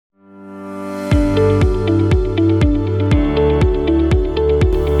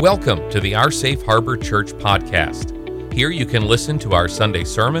Welcome to the Our Safe Harbor Church podcast. Here you can listen to our Sunday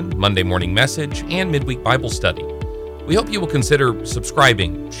sermon, Monday morning message, and midweek Bible study. We hope you will consider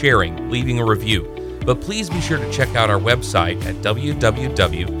subscribing, sharing, leaving a review, but please be sure to check out our website at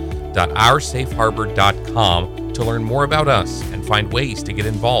www.oursafeharbor.com to learn more about us and find ways to get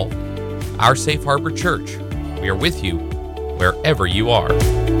involved. Our Safe Harbor Church, we are with you wherever you are.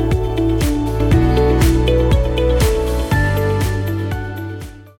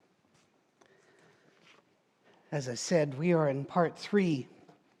 As I said, we are in part 3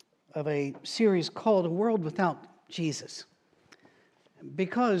 of a series called A World Without Jesus.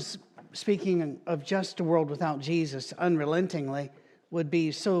 Because speaking of just a world without Jesus unrelentingly would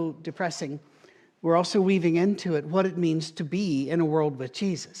be so depressing, we're also weaving into it what it means to be in a world with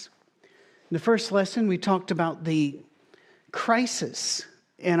Jesus. In the first lesson, we talked about the crisis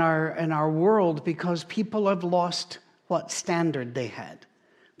in our world because people have lost what standard they had.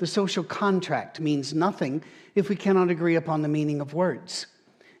 The social contract means nothing if we cannot agree upon the meaning of words,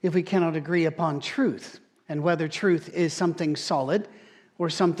 if we cannot agree upon truth, and whether truth is something solid or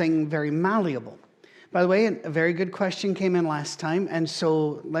something very malleable. By the way, a very good question came in last time, and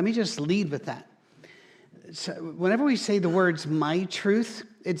so let me just lead with that. So whenever we say the words, my truth,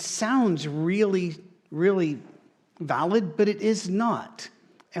 it sounds really, really valid, but it is not,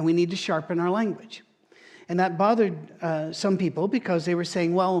 and we need to sharpen our language. And that bothered some people because they were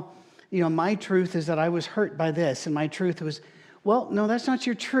saying, well, you know, my truth is that I was hurt by this, and my truth was, well, no, that's not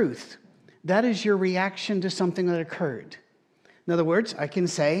your truth. That is your reaction to something that occurred. In other words, I can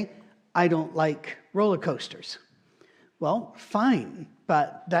say, I don't like roller coasters. Well, fine,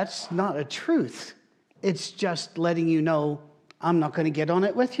 but that's not a truth. It's just letting you know I'm not going to get on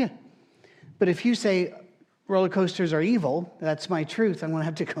it with you. But if you say roller coasters are evil, that's my truth, I'm going to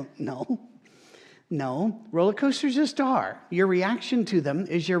have to go, No, roller coasters just are. Your reaction to them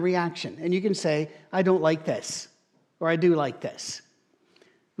is your reaction. And you can say, I don't like this, or I do like this.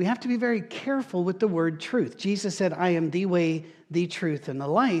 We have to be very careful with the word truth. Jesus said, I am the way, the truth, and the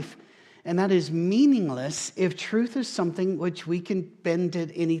life. And that is meaningless if truth is something which we can bend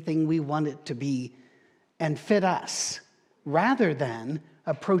it anything we want it to be and fit us, rather than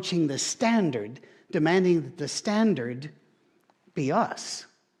approaching the standard, demanding that the standard be us.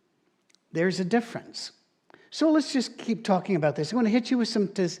 There's a difference. So let's just keep talking about this. I'm going to hit you with some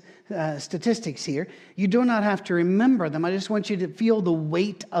statistics here. You do not have to remember them. I just want you to feel the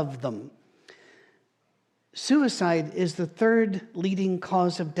weight of them. Suicide is the third leading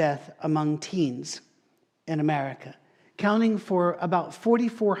cause of death among teens in America, counting for about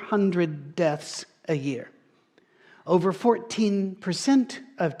 4,400 deaths a year. Over 14%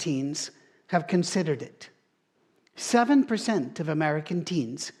 of teens have considered it. 7% of American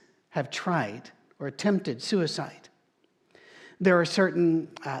teens have tried or attempted suicide. There are certain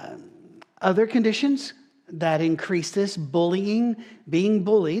other conditions that increase this: bullying, being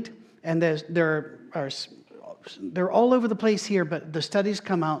bullied, and they're all over the place here, but the studies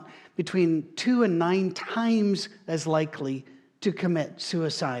come out between 2 and 9 times as likely to commit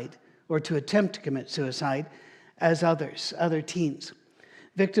suicide or to attempt to commit suicide as other teens.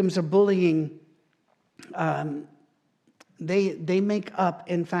 Victims of bullying, They make up,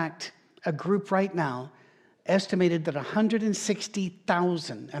 in fact, a group right now estimated that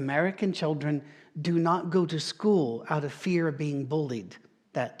 160,000 American children do not go to school out of fear of being bullied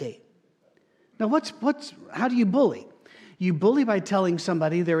that day. Now, how do you bully? You bully by telling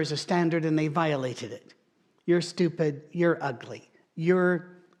somebody there is a standard and they violated it. You're stupid, you're ugly, you're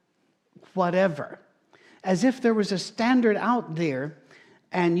whatever. As if there was a standard out there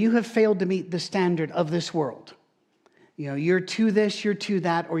and you have failed to meet the standard of this world. You know, you're to this, you're to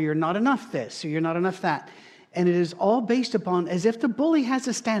that, or you're not enough this, or you're not enough that. And it is all based upon as if the bully has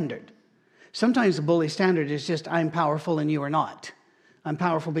a standard. Sometimes the bully standard is just, I'm powerful and you are not. I'm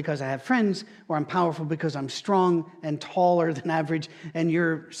powerful because I have friends, or I'm powerful because I'm strong and taller than average, and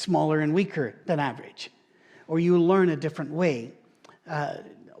you're smaller and weaker than average. Or you learn a different way.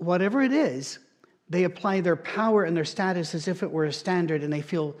 Whatever it is, they apply their power and their status as if it were a standard, and they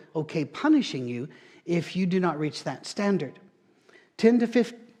feel okay punishing you if you do not reach that standard. 10 to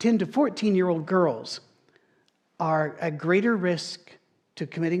 14-year-old girls are at greater risk to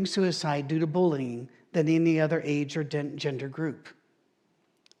committing suicide due to bullying than any other age or gender group.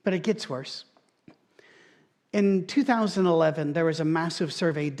 But it gets worse. In 2011, there was a massive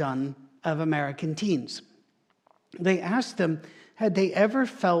survey done of American teens. They asked them, had they ever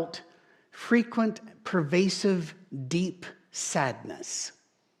felt frequent, pervasive, deep sadness?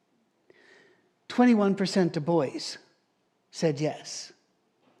 21% of boys said yes.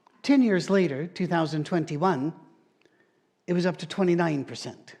 10 years later, 2021, it was up to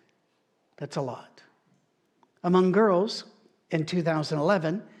 29%. That's a lot. Among girls, in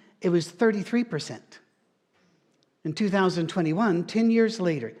 2011, it was 33%. In 2021, 10 years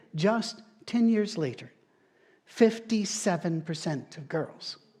later, just 10 years later, 57% of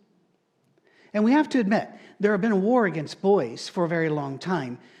girls. And we have to admit, there have been a war against boys for a very long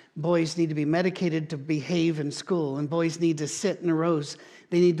time. Boys need to be medicated to behave in school, and boys need to sit in rows.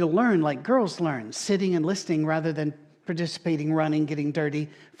 They need to learn like girls learn, sitting and listening rather than participating, running, getting dirty,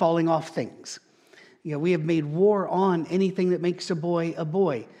 falling off things. You know, we have made war on anything that makes a boy a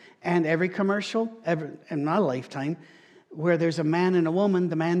boy. And every commercial, ever in my lifetime, where there's a man and a woman,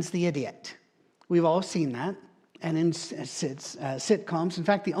 the man's the idiot. We've all seen that. And in sitcoms, in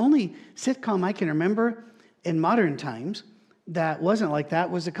fact, the only sitcom I can remember in modern times that wasn't like that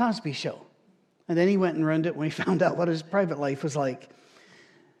was The Cosby Show. And then he went and ruined it when he found out what his private life was like.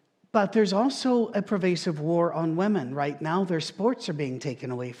 But there's also a pervasive war on women. Right now, their sports are being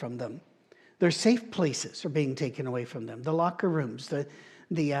taken away from them. Their safe places are being taken away from them. The locker rooms, the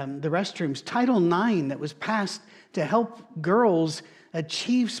restrooms. Title IX that was passed to help girls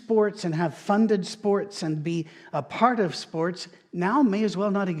achieve sports and have funded sports and be a part of sports now may as well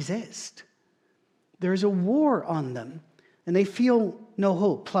not exist. There's a war on them, and they feel no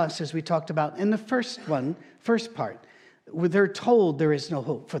hope. Plus, as we talked about in the first part, they're told there is no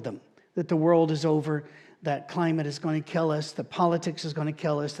hope for them, that the world is over, that climate is going to kill us, that politics is going to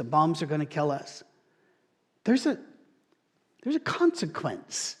kill us, the bombs are going to kill us. There's a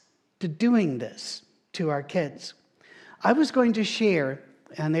consequence to doing this to our kids. I was going to share,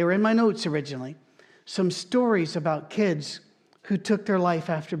 and they were in my notes originally, some stories about kids who took their life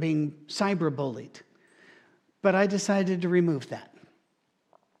after being cyberbullied. But I decided to remove that.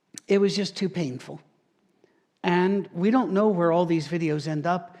 It was just too painful. And we don't know where all these videos end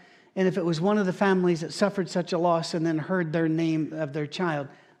up. And if it was one of the families that suffered such a loss and then heard their name of their child,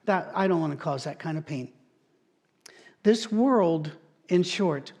 that I don't want to cause that kind of pain. This world, in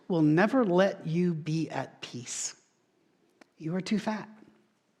short, will never let you be at peace. You are too fat.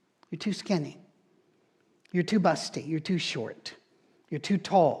 You're too skinny. You're too busty. You're too short. You're too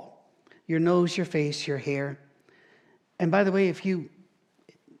tall. Your nose, your face, your hair. And by the way, if you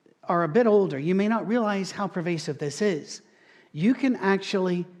are a bit older, you may not realize how pervasive this is. You can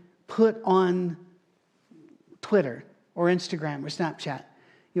actually put on Twitter or Instagram or Snapchat,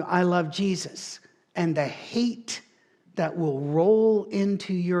 I love Jesus. And the hate that will roll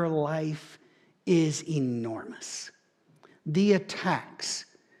into your life is enormous. The attacks.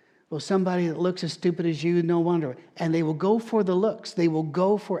 Well, somebody that looks as stupid as you, no wonder. And they will go for the looks. They will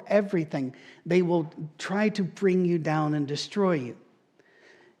go for everything. They will try to bring you down and destroy you.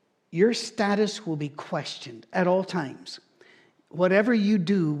 Your status will be questioned at all times. Whatever you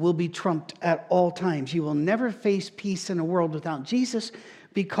do will be trumped at all times. You will never face peace in a world without Jesus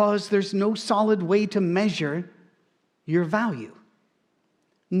because there's no solid way to measure your value.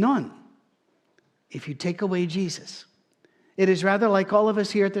 None. If you take away Jesus. It is rather like all of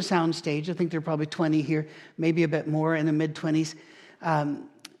us here at the sound stage. I think there are probably 20 here, maybe a bit more in the mid-20s.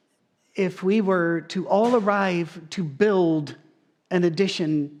 If we were to all arrive to build an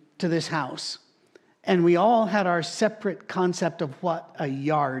addition to this house, and we all had our separate concept of what a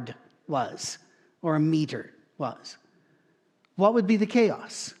yard was, or a meter was, what would be the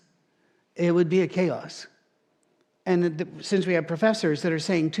chaos? It would be a chaos. And since we have professors that are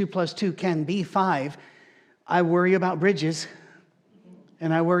saying 2 + 2 can be 5, I worry about bridges,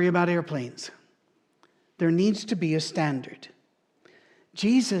 and I worry about airplanes. There needs to be a standard.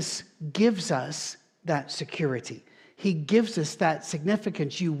 Jesus gives us that security. He gives us that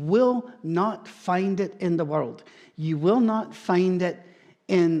significance. You will not find it in the world. You will not find it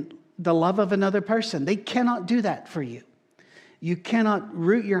in the love of another person. They cannot do that for you. You cannot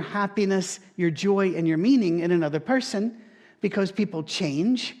root your happiness, your joy, and your meaning in another person because people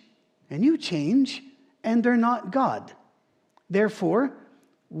change, and you change, and they're not God. Therefore,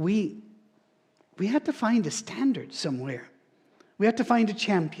 we have to find a standard somewhere. We have to find a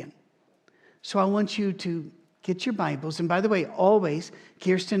champion. So I want you to get your Bibles. And by the way, always,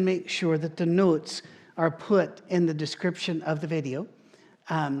 Kirsten makes sure that the notes are put in the description of the video.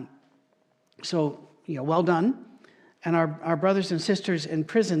 Well done. And our brothers and sisters in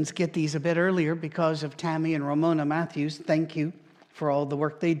prisons get these a bit earlier because of Tammy and Ramona Matthews. Thank you for all the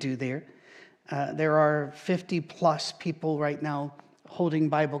work they do there. There are 50 plus people right now holding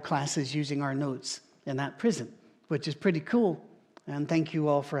Bible classes using our notes in that prison, which is pretty cool. And thank you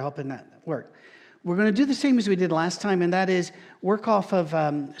all for helping that work. We're going to do the same as we did last time, and that is work off of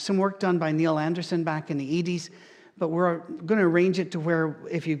some work done by Neil Anderson back in the 80s. But we're going to arrange it to where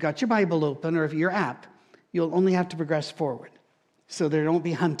if you've got your Bible open or if your app, You'll only have to progress forward so there don't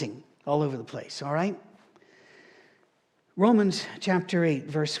be hunting all over the place, all right? Romans chapter 8,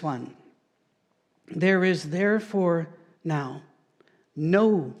 verse 1. There is therefore now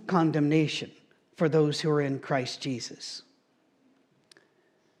no condemnation for those who are in Christ Jesus.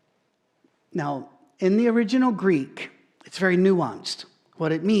 Now, in the original Greek, it's very nuanced.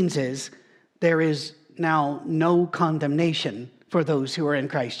 What it means is there is now no condemnation for those who are in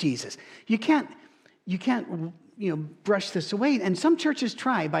Christ Jesus. You can't brush this away. And some churches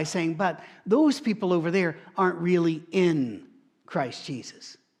try by saying, but those people over there aren't really in Christ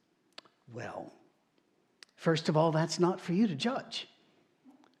Jesus. Well, first of all, that's not for you to judge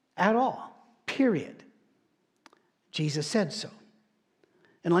at all, period. Jesus said so.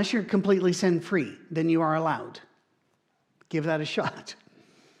 Unless you're completely sin-free, then you are allowed. Give that a shot.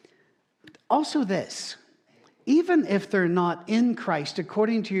 Also this, even if they're not in Christ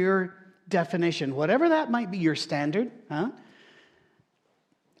according to your definition, whatever that might be your standard,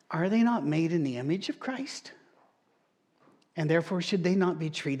 are they not made in the image of Christ? And therefore, should they not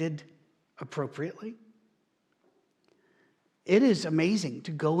be treated appropriately? It is amazing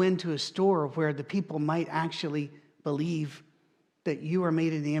to go into a store where the people might actually believe that you are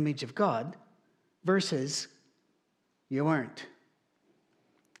made in the image of God versus you weren't.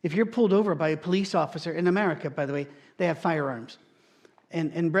 If you're pulled over by a police officer, in America, by the way, they have firearms.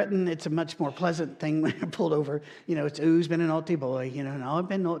 And in Britain, it's a much more pleasant thing when you're pulled over. It's who's been a naughty boy, no, I've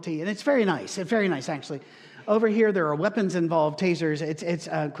been naughty. And it's very nice. It's very nice, actually. Over here, there are weapons involved, tasers. It's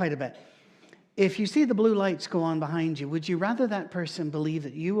quite a bit. If you see the blue lights go on behind you, would you rather that person believe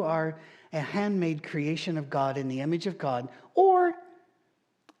that you are a handmade creation of God in the image of God, or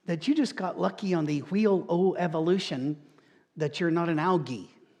that you just got lucky on the wheel o evolution, that you're not an algae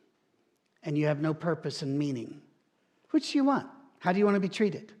and you have no purpose and meaning? Which do you want? How do you want to be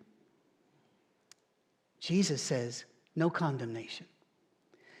treated? Jesus says, no condemnation.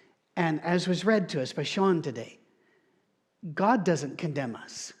 And as was read to us by Sean today, God doesn't condemn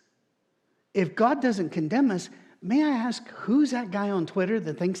us. If God doesn't condemn us, may I ask, who's that guy on Twitter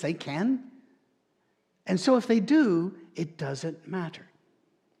that thinks they can? And so if they do, it doesn't matter.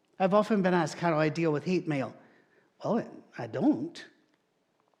 I've often been asked, how do I deal with hate mail? Well, I don't.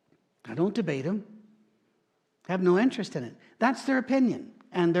 I don't debate them. I have no interest in it. That's their opinion.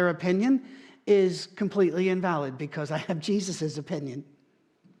 And their opinion is completely invalid because I have Jesus' opinion.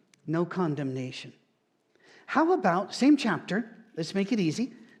 No condemnation. How about, same chapter, let's make it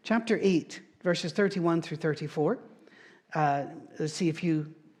easy, chapter 8, verses 31 through 34. Let's see if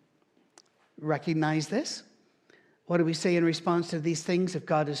you recognize this. What do we say in response to these things? If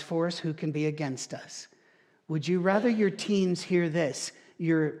God is for us, who can be against us? Would you rather your teens hear this,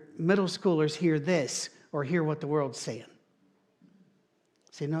 your middle schoolers hear this, or hear what the world's saying?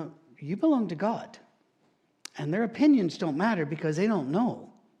 Say, no, you belong to God. And their opinions don't matter because they don't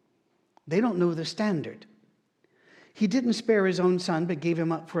know. They don't know the standard. He didn't spare his own son, but gave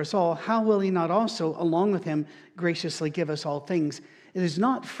him up for us all. How will he not also, along with him, graciously give us all things? It is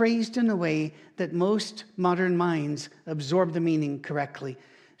not phrased in a way that most modern minds absorb the meaning correctly.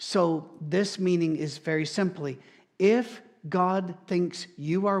 So this meaning is very simply, if God thinks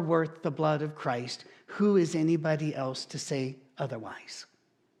you are worth the blood of Christ, who is anybody else to say otherwise?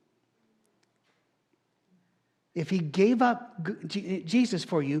 If he gave up Jesus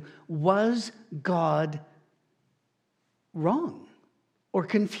for you, was God wrong or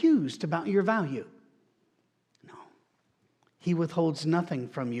confused about your value? No. He withholds nothing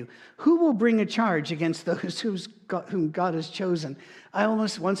from you. Who will bring a charge against those whom God has chosen? I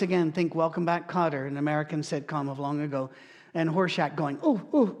almost once again think Welcome Back, Kotter, an American sitcom of long ago, and Horshack going,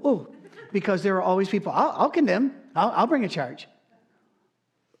 oh, because there are always people, I'll condemn, I'll bring a charge.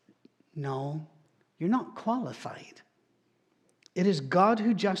 No, you're not qualified. It is God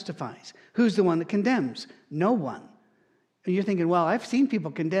who justifies. Who's the one that condemns? No one. And you're thinking, well, I've seen people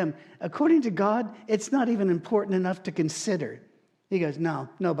condemn. According to God, it's not even important enough to consider. He goes, no,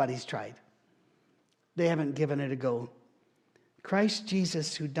 nobody's tried. They haven't given it a go. Christ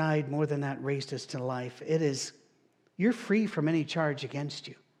Jesus, who died, more than that, raised us to life. You're free from any charge against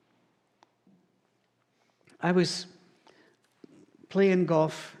you. I was playing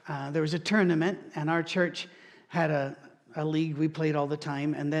golf. There was a tournament, and our church had a league we played all the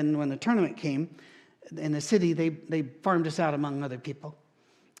time. And then when the tournament came, in the city, they farmed us out among other people.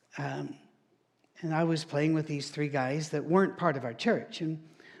 And I was playing with these three guys that weren't part of our church. And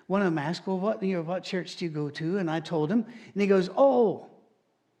one of them asked, well, what church do you go to? And I told him. And he goes, oh.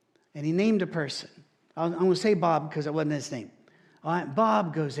 And he named a person. I'm going to say Bob because it wasn't his name. All right,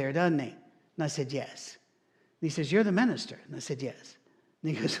 Bob goes there, doesn't he? And I said, yes. And he says, you're the minister. And I said, yes.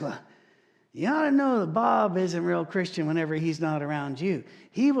 And he goes, well, You ought to know that Bob isn't real Christian whenever he's not around you.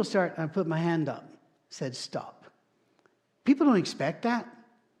 He will start, I put my hand up, said stop. People don't expect that.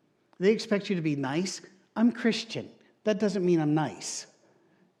 They expect you to be nice. I'm Christian. That doesn't mean I'm nice.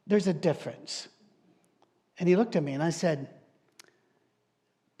 There's a difference. And he looked at me and I said,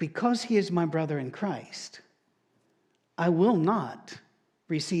 because he is my brother in Christ, I will not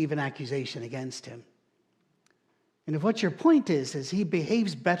receive an accusation against him. And if what your point is he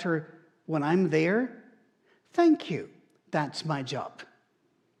behaves better when I'm there, thank you. That's my job.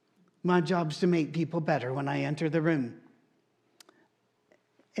 My job's to make people better when I enter the room.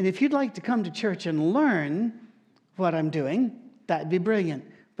 And if you'd like to come to church and learn what I'm doing, that'd be brilliant.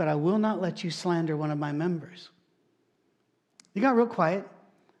 But I will not let you slander one of my members. He got real quiet.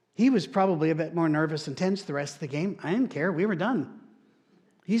 He was probably a bit more nervous and tense the rest of the game. I didn't care. We were done.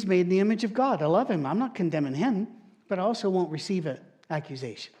 He's made in the image of God. I love him. I'm not condemning him, but I also won't receive an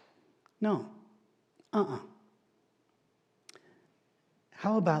accusation. No.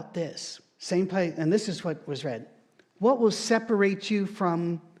 How about this? Same place, and this is what was read. What will separate you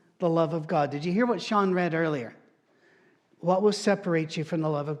from the love of God? Did you hear what Sean read earlier? What will separate you from the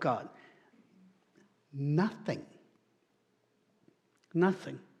love of God? Nothing.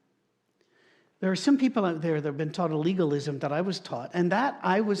 Nothing. There are some people out there that have been taught a legalism that I was taught, and that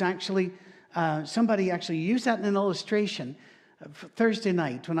I was actually, somebody actually used that in an illustration Thursday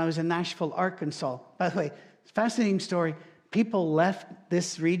night when I was in Nashville, Arkansas. By the way, fascinating story. People left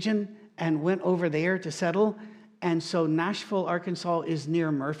this region and went over there to settle, and so Nashville, Arkansas is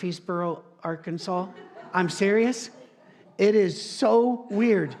near Murfreesboro, Arkansas. I'm serious. It is so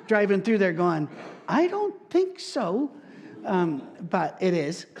weird driving through there going, I don't think so, but it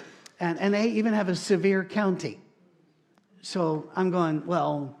is. And they even have a severe county. So I'm going,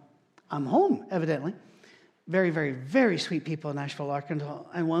 well, I'm home, evidently. Very, very, very sweet people in Nashville, Arkansas.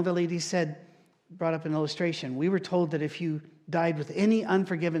 And one of the ladies brought up an illustration. We were told that if you died with any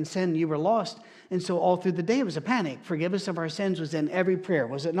unforgiven sin, you were lost. And so all through the day, it was a panic. Forgive us of our sins was in every prayer,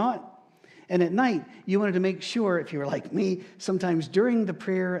 was it not? And at night, you wanted to make sure, if you were like me, sometimes during the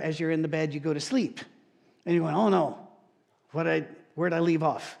prayer, as you're in the bed, you go to sleep. And you went, oh no, where'd I leave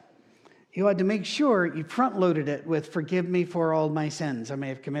off? You had to make sure you front-loaded it with, forgive me for all my sins I may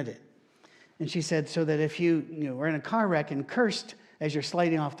have committed. And she said, so that if you were in a car wreck and cursed as you're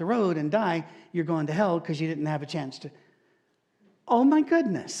sliding off the road and die, you're going to hell because you didn't have a chance to. Oh my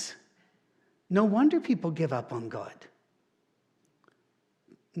goodness. No wonder people give up on God.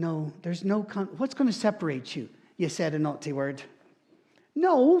 No, there's no, what's going to separate you? You said a naughty word.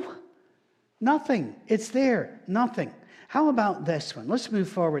 No, nothing. It's there, nothing. How about this one? Let's move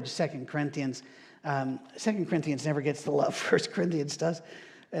forward to 2 Corinthians. 2 Corinthians never gets the love 1 Corinthians does.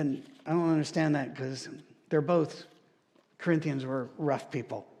 And I don't understand that because they're both, Corinthians were rough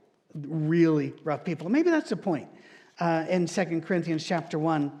people, really rough people. Maybe that's the point. In 2 Corinthians chapter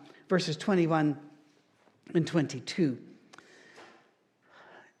 1, verses 21 and 22.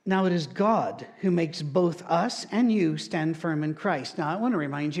 Now it is God who makes both us and you stand firm in Christ. Now I want to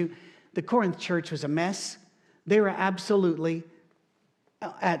remind you, the Corinth church was a mess. They were absolutely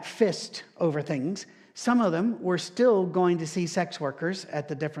at fist over things. Some of them were still going to see sex workers at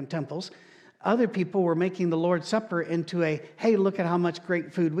the different temples. Other people were making the Lord's Supper into a, hey, look at how much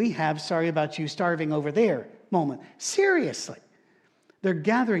great food we have. Sorry about you starving over there moment. Seriously. Their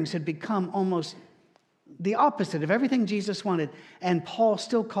gatherings had become almost the opposite of everything Jesus wanted. And Paul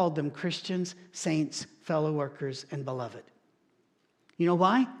still called them Christians, saints, fellow workers, and beloved. You know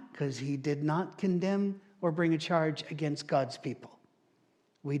why? Because he did not condemn or bring a charge against God's people.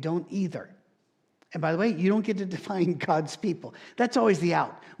 We don't either. And by the way, you don't get to define God's people. That's always the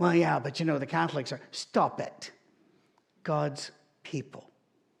out. Well, yeah, but the Catholics are. Stop it. God's people.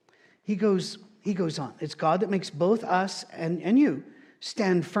 He goes on. It's God that makes both us and you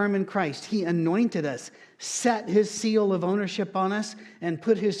stand firm in Christ. He anointed us, set his seal of ownership on us, and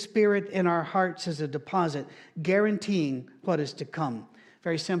put his spirit in our hearts as a deposit, guaranteeing what is to come.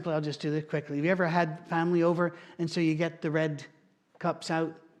 Very simply, I'll just do this quickly. Have you ever had family over, and so you get the red cups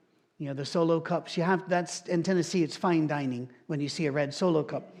out? The solo cups. That's in Tennessee, it's fine dining when you see a red solo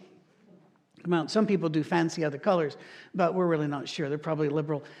cup come out. Some people do fancy other colors, but we're really not sure. They're probably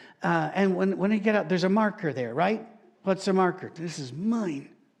liberal. And when you get out, there's a marker there, right? What's the marker? This is mine.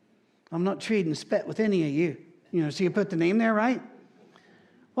 I'm not trading spit with any of you. So you put the name there, right?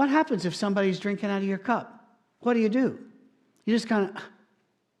 What happens if somebody's drinking out of your cup? What do? You just kind of,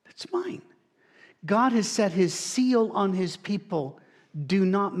 that's mine. God has set his seal on his people. Do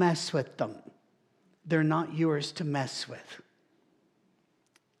not mess with them. They're not yours to mess with.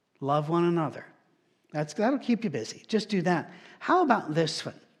 Love one another. That'll keep you busy. Just do that. How about this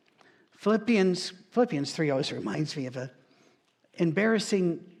one? Philippians 3 always reminds me of an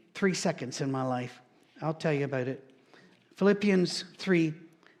embarrassing 3 seconds in my life. I'll tell you about it. Philippians 3,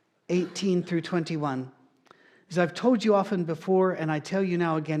 18 through 21. As I've told you often before, and I tell you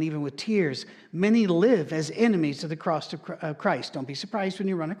now again, even with tears, many live as enemies of the cross of Christ. Don't be surprised when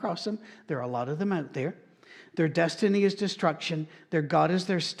you run across them. There are a lot of them out there. Their destiny is destruction. Their God is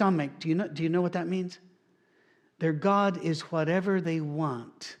their stomach. Do you know what that means? Their God is whatever they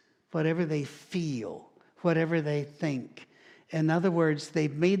want, whatever they feel, whatever they think. In other words,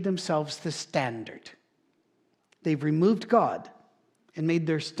 they've made themselves the standard. They've removed God and made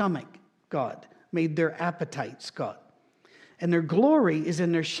their stomach God, made their appetites God. And their glory is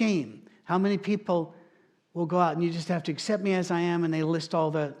in their shame. How many people will go out and you just have to accept me as I am, and they list all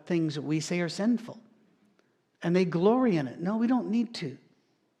the things that we say are sinful. And they glory in it. No, we don't need to.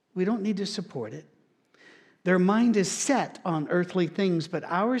 We don't need to support it. Their mind is set on earthly things, but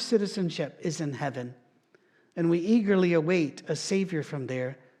our citizenship is in heaven. And we eagerly await a Savior from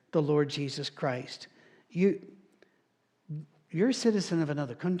there, the Lord Jesus Christ. You're a citizen of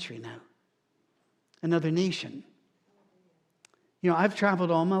another country now, another nation. You know, I've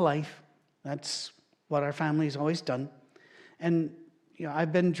traveled all my life. That's what our family's always done. And you know,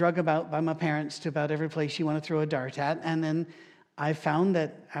 I've been drug about by my parents to about every place you want to throw a dart at. And then I found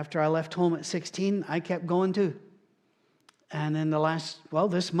that after I left home at 16, I kept going too. And in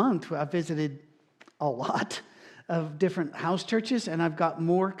this month, I've visited a lot of different house churches, and I've got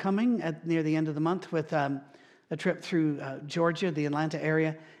more coming near the end of the month with a trip through Georgia, the Atlanta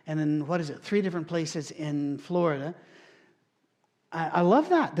area, and then, 3 different places in Florida. I love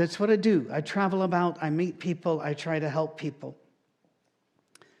that. That's what I do. I travel about, I meet people, I try to help people.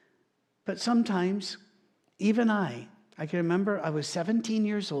 But sometimes, even I can remember I was 17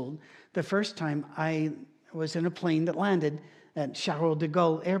 years old the first time I was in a plane that landed at Charles de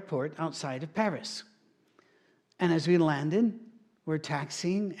Gaulle Airport outside of Paris. And as we landed, we're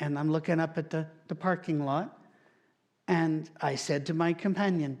taxiing, and I'm looking up at the parking lot, and I said to my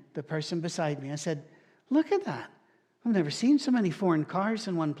companion, the person beside me, I said, "Look at that. I've never seen so many foreign cars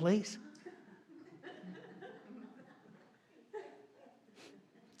in one place."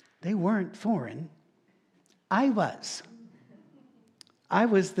 They weren't foreign. I was. I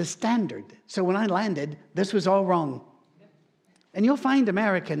was the standard. So when I landed, this was all wrong. And you'll find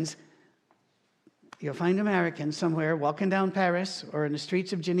Americans somewhere walking down Paris or in the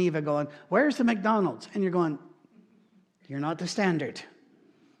streets of Geneva going, "Where's the McDonald's?" And you're going, "You're not the standard.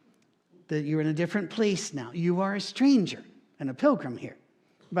 You're in a different place now. You are a stranger and a pilgrim here."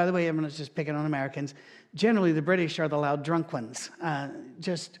 By the way, I'm just picking on Americans. Generally, the British are the loud drunk ones.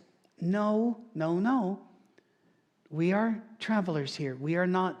 No. We are travelers here. We are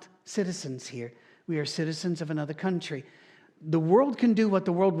not citizens here. We are citizens of another country. The world can do what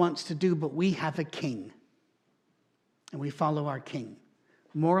the world wants to do, but we have a king. And we follow our king.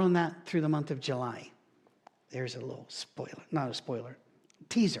 More on that through the month of July. There's a little spoiler. Not a spoiler.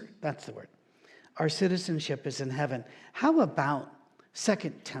 Teaser. That's the word. Our citizenship is in heaven. How about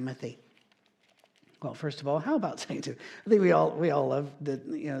 2 Timothy? Well, first of all, how about 2 Timothy? I think we all love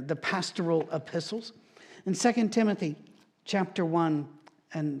the pastoral epistles. In 2 Timothy chapter 1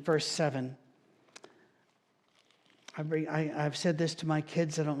 and verse 7, I've said this to my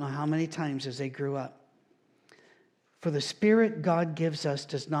kids, I don't know how many times as they grew up. "For the Spirit God gives us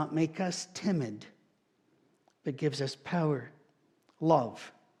does not make us timid, but gives us power,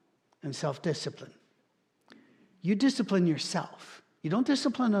 love, and self-discipline." You discipline yourself. You don't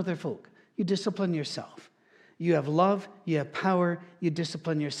discipline other folk. You discipline yourself. You have love, you have power, you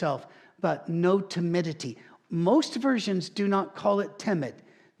discipline yourself, but no timidity. Most versions do not call it timid.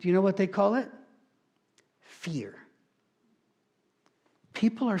 Do you know what they call it? Fear.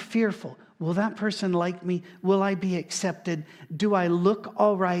 People are fearful. Will that person like me? Will I be accepted? Do I look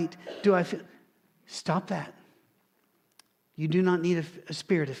all right? Do I feel? Stop that. You do not need a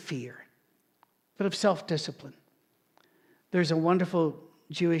spirit of fear, but of self-discipline. There's a wonderful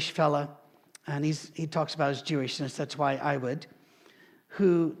Jewish fella, and he talks about his Jewishness, that's why I would,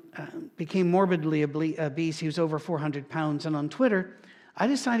 who became morbidly obese. He was over 400 pounds, and on Twitter, I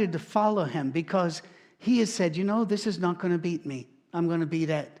decided to follow him because he has said, this is not going to beat me. I'm going to beat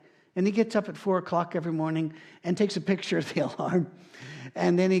it. And he gets up at 4 o'clock every morning and takes a picture of the alarm.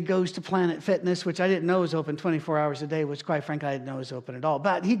 And then he goes to Planet Fitness, which I didn't know was open 24 hours a day, which quite frankly, I didn't know was open at all.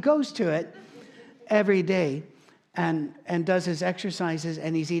 But he goes to it every day and does his exercises,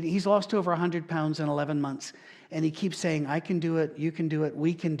 and he's lost over 100 pounds in 11 months. And he keeps saying, "I can do it, you can do it,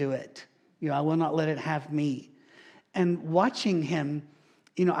 we can do it. I will not let it have me." And watching him,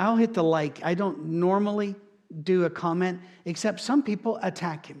 I'll hit the like. I don't normally do a comment, except some people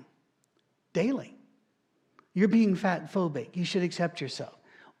attack him. daily. You're being fat phobic. You should accept yourself.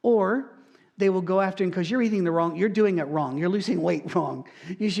 Or they will go after him because you're you're doing it wrong. You're losing weight wrong.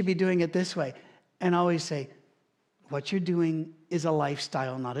 You should be doing it this way. And I always say, what you're doing is a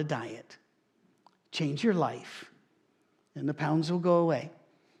lifestyle, not a diet. Change your life, and the pounds will go away.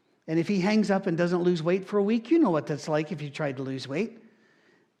 And if he hangs up and doesn't lose weight for a week, you know what that's like if you tried to lose weight.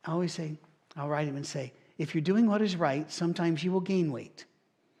 I always say, I'll write him and say, if you're doing what is right, sometimes you will gain weight.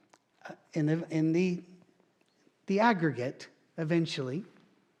 In the aggregate, eventually,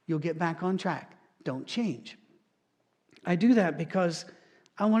 you'll get back on track. Don't change. I do that because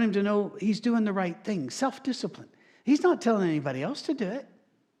I want him to know he's doing the right thing. Self-discipline. He's not telling anybody else to do it.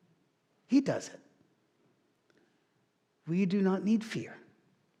 He does it. We do not need fear.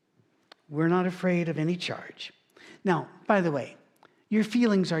 We're not afraid of any charge. Now, by the way, your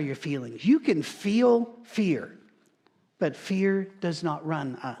feelings are your feelings. You can feel fear, but fear does not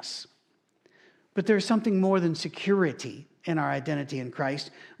run us. But there's something more than security in our identity in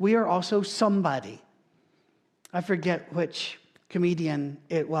Christ. We are also somebody. I forget which comedian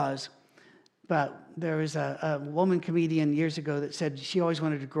it was, but there was a woman comedian years ago that said she always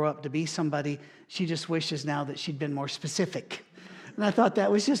wanted to grow up to be somebody. She just wishes now that she'd been more specific. And I thought that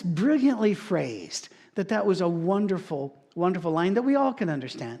was just brilliantly phrased, that was a wonderful, wonderful line that we all can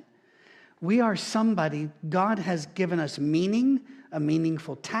understand. We are somebody. God has given us meaning, a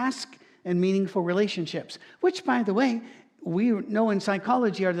meaningful task, and meaningful relationships, which, by the way, we know in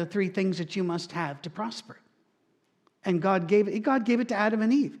psychology are the three things that you must have to prosper. And God gave it to Adam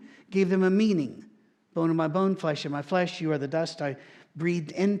and Eve, gave them a meaning. Bone of my bone, flesh of my flesh, you are the dust I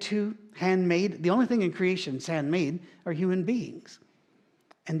breathed into, handmade. The only thing in creation that's handmade are human beings.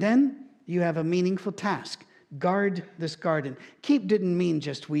 And then you have a meaningful task. Guard this garden. Keep didn't mean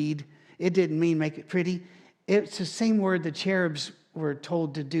just weed. It didn't mean make it pretty. It's the same word the cherubs were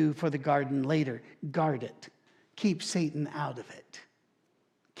told to do for the garden later. Guard it. Keep Satan out of it.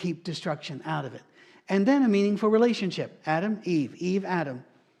 Keep destruction out of it. And then a meaningful relationship. Adam, Eve, Adam.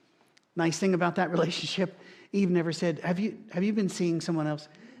 Nice thing about that relationship, Eve never said, have you been seeing someone else?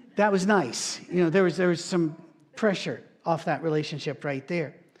 That was nice. There was some pressure off that relationship right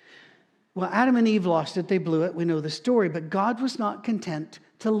there. Well, Adam and Eve lost it. They blew it. We know the story. But God was not content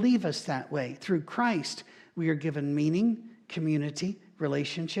to leave us that way. Through Christ, we are given meaning, community,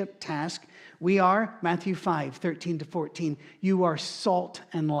 relationship, task. We are, Matthew 5:13-14, you are salt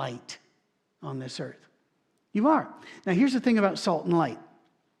and light on this earth. You are. Now, here's the thing about salt and light.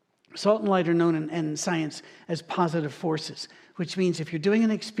 Salt and light are known in science as positive forces, which means if you're doing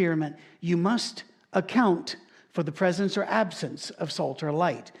an experiment, you must account for the presence or absence of salt or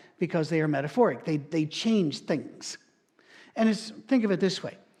light because they are metaphoric. They change things. And think of it this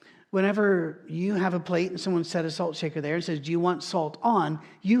way. Whenever you have a plate and someone set a salt shaker there and says, do you want salt on?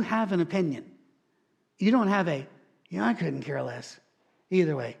 You have an opinion. You don't have I couldn't care less.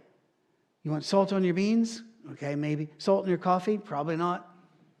 Either way. You want salt on your beans? Okay, maybe. Salt in your coffee? Probably not.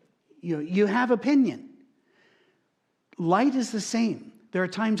 You have opinion. Light is the same. There are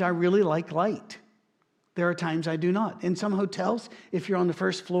times I really like light. There are times I do not. In some hotels, if you're on the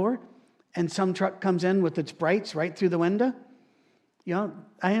first floor and some truck comes in with its brights right through the window, I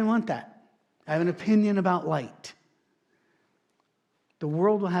didn't want that. I have an opinion about light. The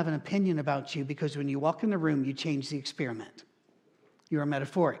world will have an opinion about you because when you walk in the room, you change the experiment. You are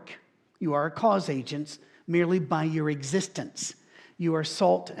metaphoric. You are a cause agent merely by your existence. You are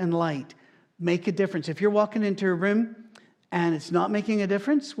salt and light. Make a difference. If you're walking into a room and it's not making a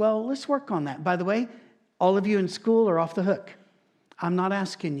difference, well, let's work on that. By the way, all of you in school are off the hook. I'm not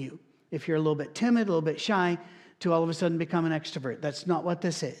asking you if you're a little bit timid, a little bit shy, to all of a sudden become an extrovert. That's not what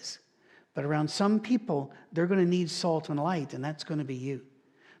this is. But around some people, they're going to need salt and light, and that's going to be you.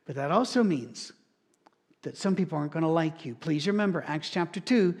 But that also means that some people aren't going to like you. Please remember, Acts chapter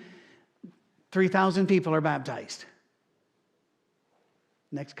 2, 3,000 people are baptized.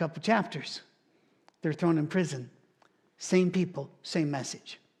 Next couple chapters, they're thrown in prison. Same people, same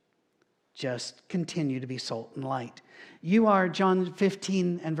message. Just continue to be salt and light. You are, John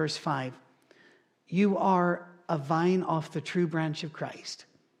 15 and verse 5, you are a vine off the true branch of Christ.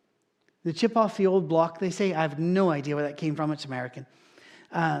 The chip off the old block, they say, I have no idea where that came from. It's American.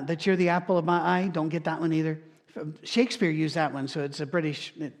 That you're the apple of my eye, don't get that one either. Shakespeare used that one, so it's a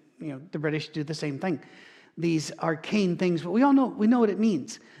British, the British do the same thing. These arcane things, but we know what it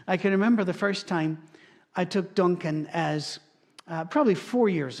means. I can remember the first time I took Duncan as probably 4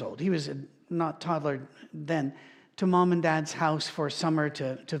 years old. He was not toddler then, to mom and dad's house for summer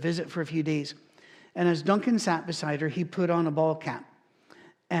to visit for a few days. And as Duncan sat beside her, he put on a ball cap.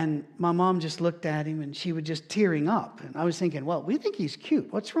 And my mom just looked at him and she was just tearing up. And I was thinking, well, we think he's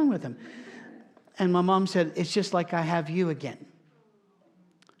cute. What's wrong with him? And my mom said, it's just like I have you again.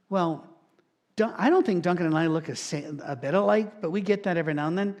 Well, I don't think Duncan and I look a bit alike, but we get that every now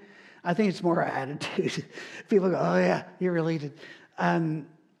and then. I think it's more our attitude. People go, oh yeah, you're related. But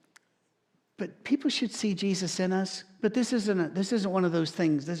people should see Jesus in us. But this isn't one of those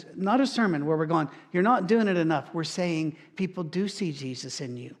things. This is not a sermon where we're going, you're not doing it enough. We're saying people do see Jesus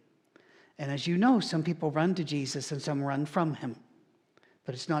in you. And as you know, some people run to Jesus and some run from him.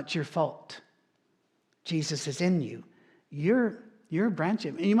 But it's not your fault. Jesus is in you. You're a branch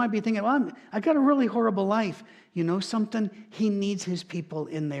of him. And you might be thinking, well, I got a really horrible life. You know something? He needs his people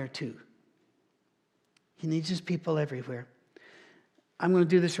in there too. He needs his people everywhere. I'm going to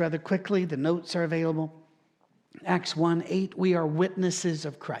do this rather quickly. The notes are available. Acts 1:8, we are witnesses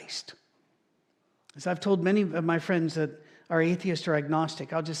of Christ. As I've told many of my friends that are atheist or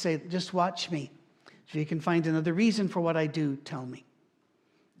agnostic, I'll just say, just watch me. If you can find another reason for what I do, tell me.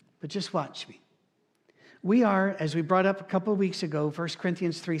 But just watch me. We are, as we brought up a couple of weeks ago, 1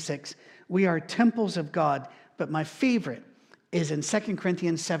 Corinthians 3:6, we are temples of God. But my favorite is in 2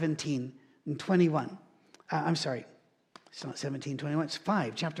 Corinthians 17 and 21. It's not 17, 21, it's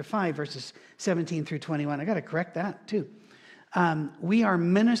 5, chapter 5, verses 17 through 21. I got to correct that too. We are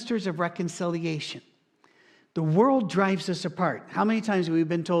ministers of reconciliation. The world drives us apart. How many times have we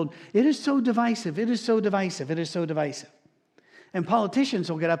been told, it is so divisive, it is so divisive, it is so divisive. And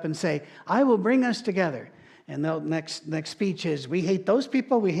politicians will get up and say, I will bring us together. And the next speech is, we hate those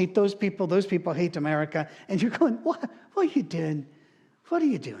people, those people hate America. And you're going, what are you doing? What are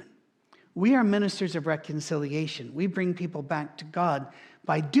you doing? We are ministers of reconciliation. We bring people back to God.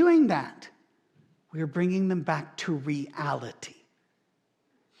 By doing that, we are bringing them back to reality.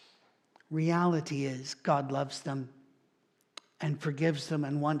 Reality is God loves them and forgives them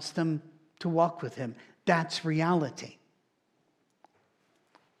and wants them to walk with him. That's reality.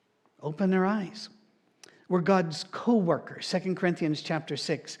 Open their eyes. We're God's co-workers. 2 Corinthians chapter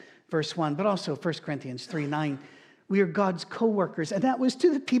 6, verse 1, but also 1 Corinthians 3:9. We are God's co-workers. And that was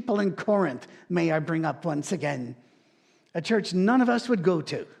to the people in Corinth, may I bring up once again. A church none of us would go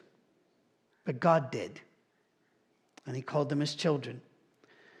to, but God did. And he called them his children.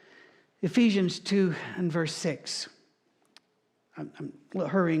 Ephesians 2 and verse 6. I'm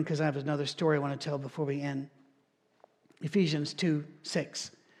hurrying because I have another story I want to tell before we end. Ephesians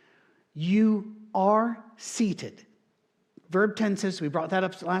 2:6. You are seated. Verb tenses, we brought that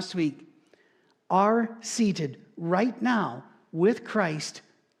up last week. Are seated right now with Christ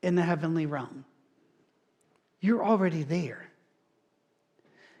in the heavenly realm. You're already there.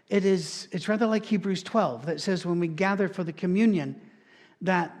 It's rather like Hebrews 12 that says when we gather for the communion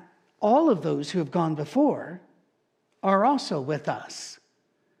that all of those who have gone before are also with us.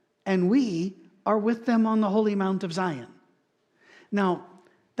 And we are with them on the holy Mount of Zion. Now,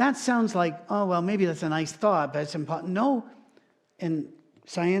 that sounds like, oh, well, maybe that's a nice thought, but it's important. No, in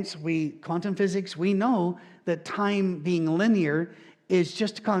science, quantum physics, we know that time being linear is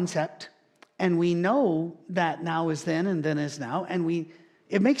just a concept. And we know that now is then and then is now. And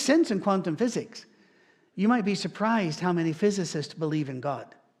it makes sense in quantum physics. You might be surprised how many physicists believe in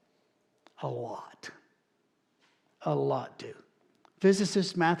God. A lot. A lot do.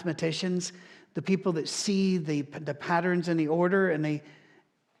 Physicists, mathematicians, the people that see the patterns in the order, and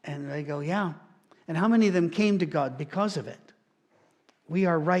they go, yeah. And how many of them came to God because of it? We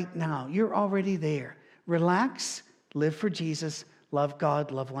are right now. You're already there. Relax, live for Jesus, love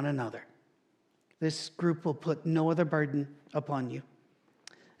God, love one another. This group will put no other burden upon you.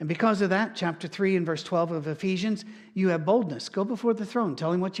 And because of that, chapter 3 and verse 12 of Ephesians, you have boldness. Go before the throne.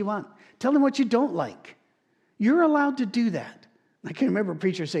 Tell him what you want. Tell him what you don't like. You're allowed to do that. I can remember a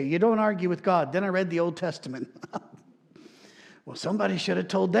preacher say, you don't argue with God. Then I read the Old Testament. Well, somebody should have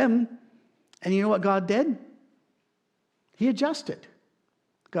told them. And you know what God did? He adjusted.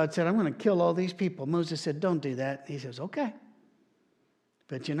 God said, I'm going to kill all these people. Moses said, don't do that. He says, okay.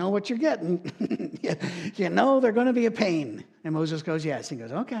 But you know what you're getting. You know they're going to be a pain. And Moses goes, yes. He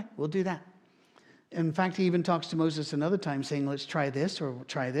goes, okay, we'll do that. In fact, he even talks to Moses another time saying, let's try this or we'll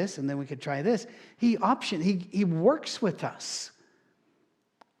try this, and then we could try this. He works with us.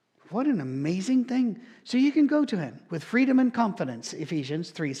 What an amazing thing. So you can go to him with freedom and confidence,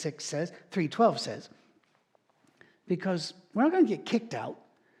 Ephesians 3:12 says. Because we're not going to get kicked out.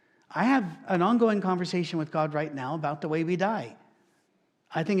 I have an ongoing conversation with God right now about the way we die.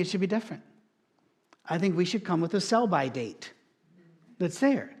 I think it should be different. I think we should come with a sell-by date that's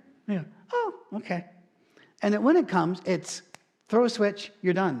there. Yeah. Oh, okay. And that when it comes, it's throw a switch,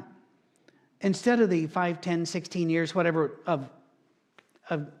 you're done. Instead of the 5, 10, 16 years, whatever, of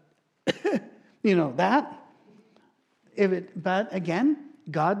that. But again,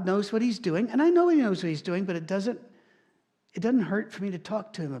 God knows what he's doing, and I know he knows what he's doing, but it doesn't hurt for me to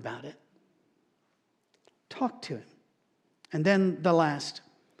talk to him about it. Talk to him. And then the last,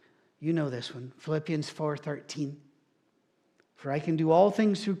 you know this one, Philippians 4:13. For I can do all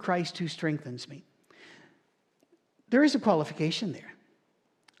things through Christ who strengthens me. There is a qualification there.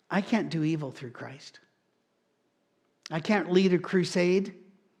 I can't do evil through Christ. I can't lead a crusade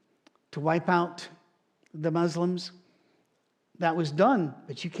to wipe out the Muslims. That was done,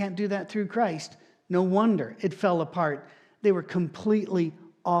 but you can't do that through Christ. No wonder it fell apart. They were completely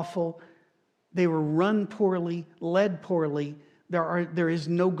awful. They were run poorly, led poorly. There is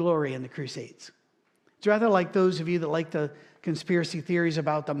no glory in the Crusades. It's rather like those of you that like the conspiracy theories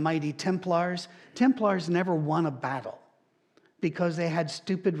about the mighty Templars. Templars never won a battle because they had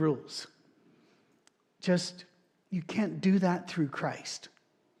stupid rules. You can't do that through Christ.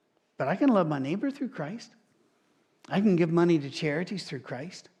 But I can love my neighbor through Christ. I can give money to charities through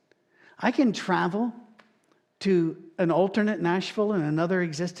Christ. I can travel to an alternate Nashville in another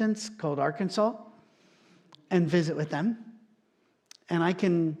existence called Arkansas and visit with them. And I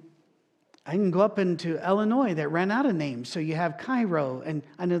can go up into Illinois that ran out of names. So you have Cairo, and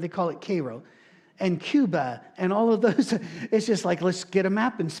I know they call it Cairo, and Cuba, and all of those. It's just like, let's get a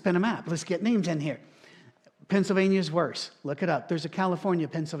map and spin a map. Let's get names in here. Pennsylvania's worse. Look it up. There's a California,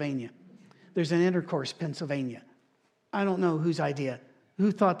 Pennsylvania. There's an Intercourse, Pennsylvania. I don't know whose idea.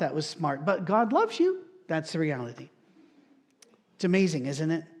 Who thought that was smart? But God loves you. That's the reality. It's amazing,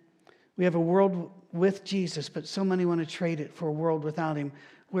 isn't it? We have a world with Jesus, but so many want to trade it for a world without him,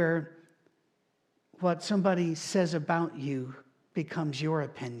 where what somebody says about you becomes your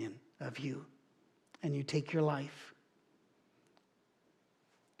opinion of you, and you take your life.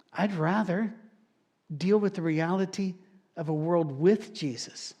 I'd rather deal with the reality of a world with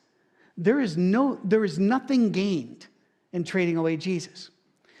Jesus. There is nothing gained in trading away Jesus.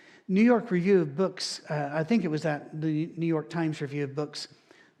 New York Review of Books, I think it was the New York Times Review of Books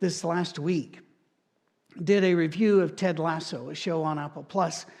this last week, did a review of Ted Lasso, a show on Apple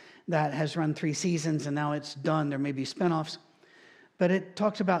Plus that has run 3 seasons, and now it's done. There may be spinoffs. But it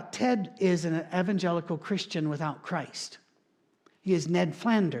talks about Ted is an evangelical Christian without Christ. He is Ned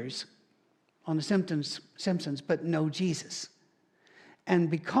Flanders on The Simpsons, but no Jesus. And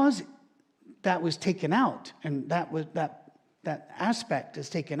because that was taken out, and that aspect is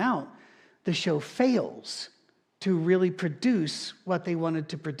taken out, the show fails to really produce what they wanted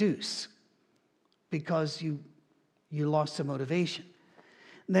to produce because you lost the motivation.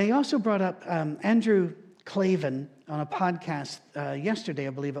 They also brought up Andrew Klavan on a podcast yesterday, I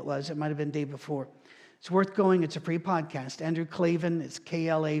believe it was. It might have been the day before. It's worth going. It's a free podcast. Andrew Klavan, it's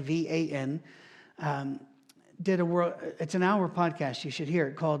Klavan, it's an hour podcast. You should hear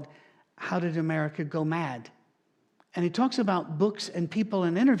it, called How Did America Go Mad? And he talks about books and people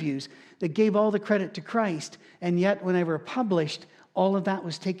and interviews that gave all the credit to Christ, and yet when they were published, all of that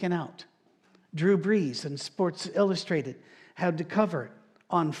was taken out. Drew Brees and Sports Illustrated had to cover it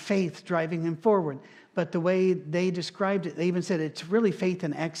on faith driving him forward. But the way they described it, they even said it's really faith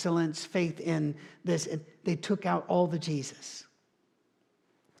in excellence, faith in this. They took out all the Jesus.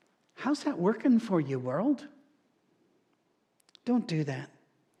 How's that working for you, world? Don't do that.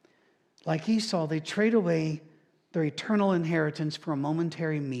 Like Esau, they trade away their eternal inheritance for a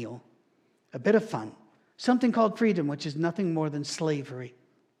momentary meal, a bit of fun, something called freedom, which is nothing more than slavery.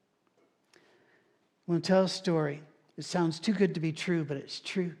 I want to tell a story. It sounds too good to be true, but it's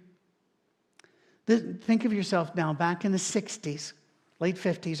true. Think of yourself now back in the 60s, late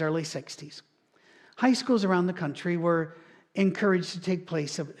 50s, early 60s. High schools around the country were encouraged to take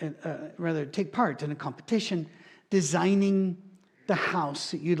part in a competition designing the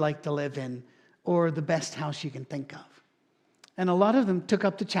house that you'd like to live in, or the best house you can think of. And a lot of them took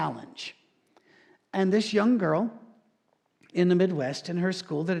up the challenge. And this young girl in the Midwest in her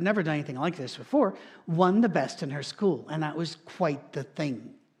school that had never done anything like this before won the best in her school. And that was quite the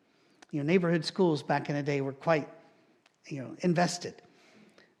thing. Neighborhood schools back in the day were quite, invested.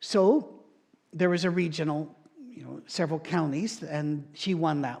 So there was a regional, several counties, and she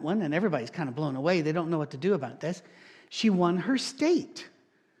won that one. And everybody's kind of blown away. They don't know what to do about this. She won her state.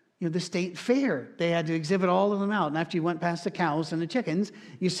 The state fair. They had to exhibit all of them out. And after you went past the cows and the chickens,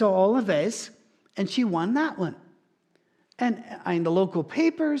 you saw all of this, and she won that one. And the local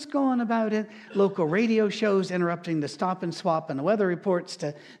papers going about it, local radio shows interrupting the stop and swap and the weather reports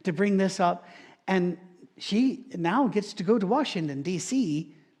to bring this up. And she now gets to go to Washington,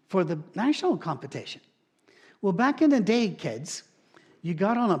 D.C. for the national competition. Well, back in the day, kids, you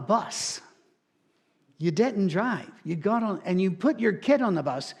got on a bus. You didn't drive. You got on, and you put your kid on the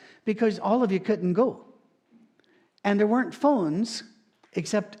bus because all of you couldn't go. And there weren't phones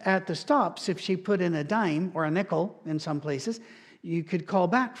Except at the stops, if she put in a dime or a nickel in some places, you could call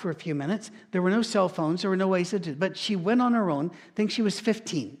back for a few minutes. There were no cell phones. There were no ways to do it. But she went on her own. I think she was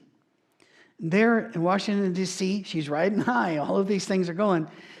 15. There in Washington, D.C., she's riding high. All of these things are going.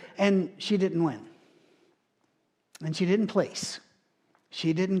 And she didn't win. And she didn't place.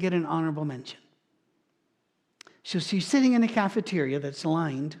 She didn't get an honorable mention. So she's sitting in a cafeteria that's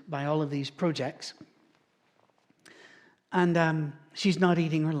lined by all of these projects. And she's not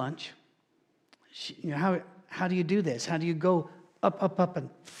eating her lunch. How do you do this? How do you go up, and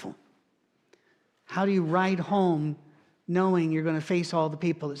boom? How do you ride home knowing you're going to face all the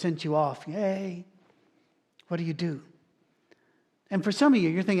people that sent you off? Yay. What do you do? And for some of you,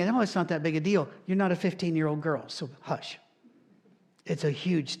 you're thinking, oh, it's not that big a deal. You're not a 15-year-old girl, so hush. It's a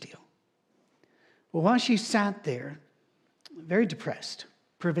huge deal. Well, while she sat there, very depressed,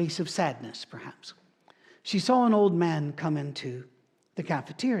 pervasive sadness, perhaps, she saw an old man come into the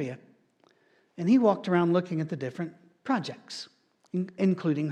cafeteria, and he walked around looking at the different projects, including